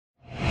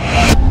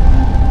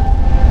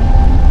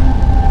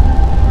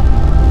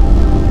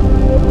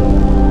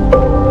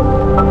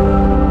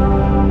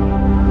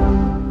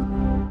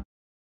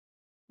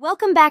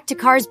Welcome back to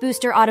Cars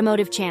Booster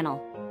Automotive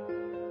Channel.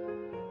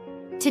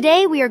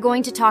 Today we are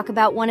going to talk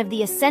about one of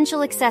the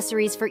essential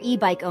accessories for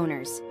e-bike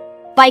owners,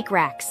 bike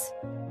racks.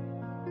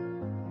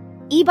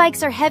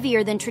 E-bikes are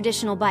heavier than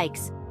traditional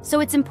bikes, so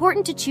it's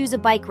important to choose a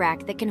bike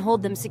rack that can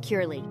hold them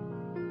securely.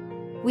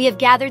 We have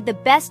gathered the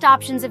best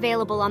options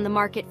available on the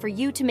market for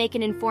you to make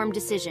an informed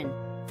decision.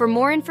 For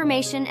more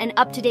information and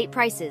up-to-date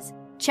prices,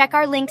 check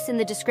our links in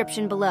the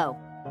description below.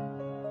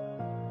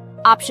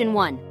 Option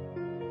 1.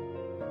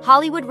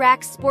 Hollywood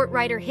Rack Sport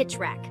Rider Hitch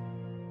Rack.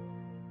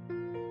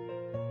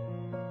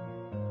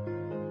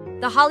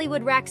 The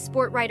Hollywood Rack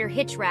Sport Rider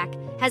Hitch Rack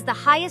has the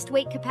highest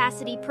weight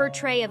capacity per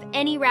tray of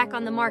any rack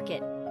on the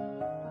market,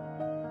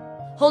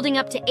 holding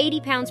up to 80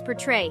 pounds per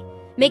tray,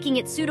 making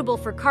it suitable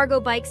for cargo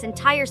bikes and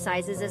tire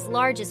sizes as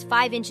large as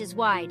 5 inches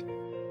wide.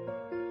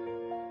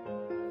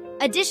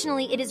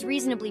 Additionally, it is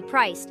reasonably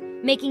priced,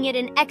 making it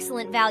an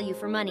excellent value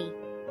for money.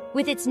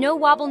 With its no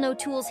wobble, no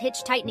tools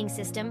hitch tightening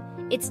system,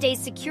 it stays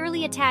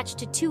securely attached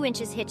to 2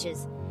 inches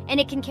hitches, and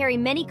it can carry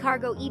many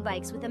cargo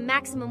e-bikes with a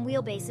maximum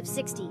wheelbase of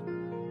 60.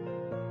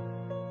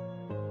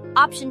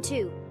 Option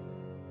 2.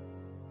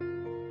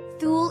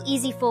 Thule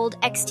EasyFold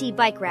XT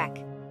Bike Rack.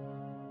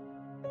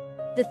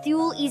 The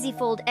Thule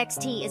EasyFold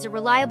XT is a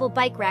reliable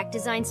bike rack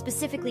designed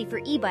specifically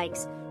for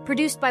e-bikes,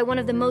 produced by one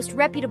of the most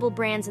reputable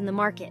brands in the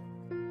market.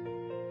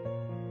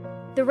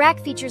 The rack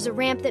features a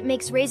ramp that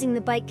makes raising the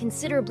bike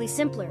considerably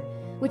simpler,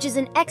 which is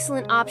an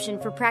excellent option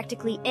for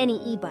practically any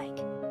e-bike.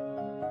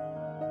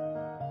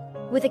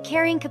 With a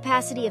carrying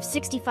capacity of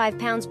 65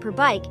 pounds per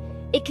bike,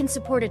 it can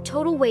support a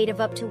total weight of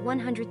up to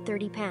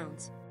 130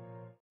 pounds.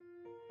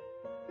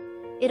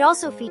 It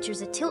also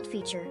features a tilt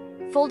feature,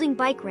 folding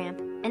bike ramp,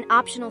 and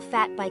optional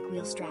fat bike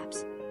wheel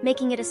straps,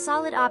 making it a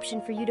solid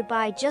option for you to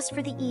buy just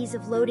for the ease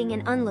of loading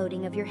and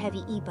unloading of your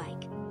heavy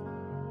e-bike.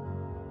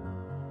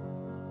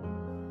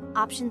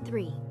 Option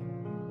 3.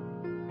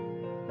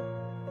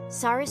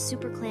 Saris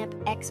Superclamp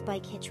X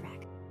Bike Hitch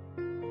Rack.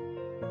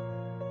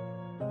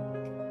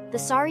 The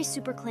Saris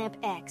Superclamp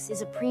X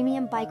is a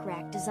premium bike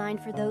rack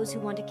designed for those who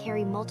want to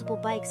carry multiple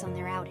bikes on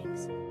their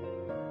outings.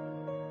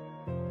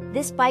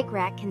 This bike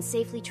rack can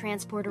safely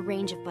transport a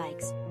range of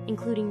bikes,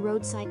 including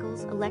road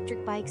cycles,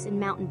 electric bikes, and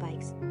mountain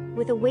bikes,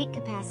 with a weight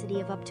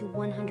capacity of up to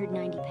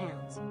 190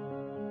 pounds.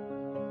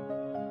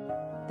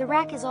 The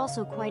rack is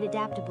also quite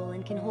adaptable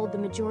and can hold the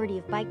majority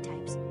of bike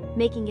types,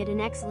 making it an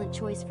excellent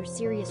choice for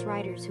serious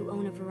riders who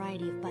own a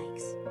variety of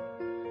bikes.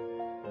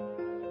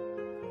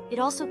 It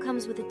also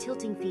comes with a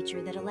tilting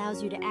feature that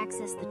allows you to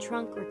access the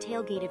trunk or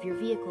tailgate of your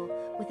vehicle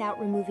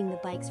without removing the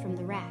bikes from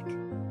the rack.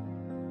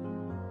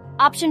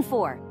 Option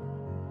 4.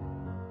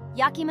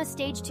 Yakima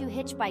StageTwo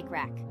Hitch Bike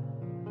Rack.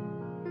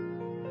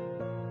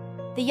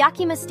 The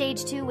Yakima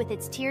StageTwo with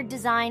its tiered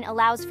design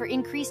allows for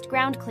increased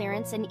ground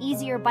clearance and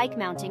easier bike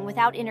mounting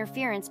without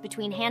interference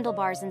between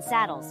handlebars and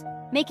saddles,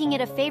 making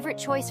it a favorite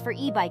choice for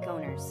e-bike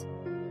owners.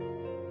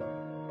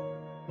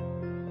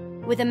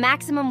 With a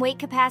maximum weight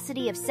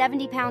capacity of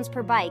 70 pounds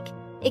per bike,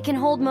 it can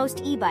hold most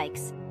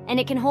e-bikes, and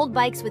it can hold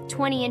bikes with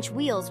 20-inch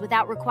wheels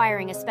without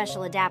requiring a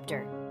special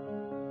adapter.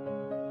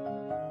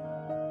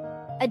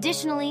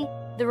 Additionally,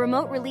 the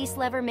remote release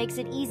lever makes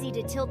it easy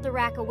to tilt the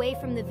rack away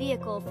from the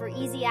vehicle for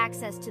easy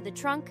access to the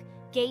trunk,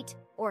 gate,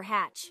 or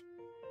hatch.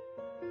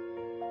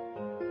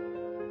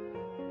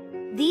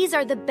 These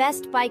are the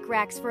best bike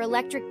racks for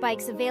electric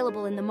bikes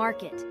available in the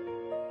market.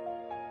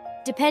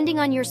 Depending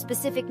on your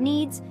specific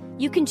needs,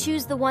 you can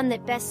choose the one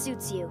that best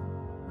suits you.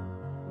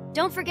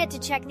 Don't forget to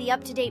check the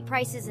up-to-date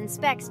prices and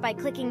specs by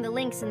clicking the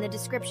links in the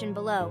description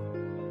below.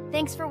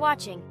 Thanks for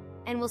watching,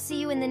 and we'll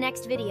see you in the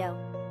next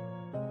video.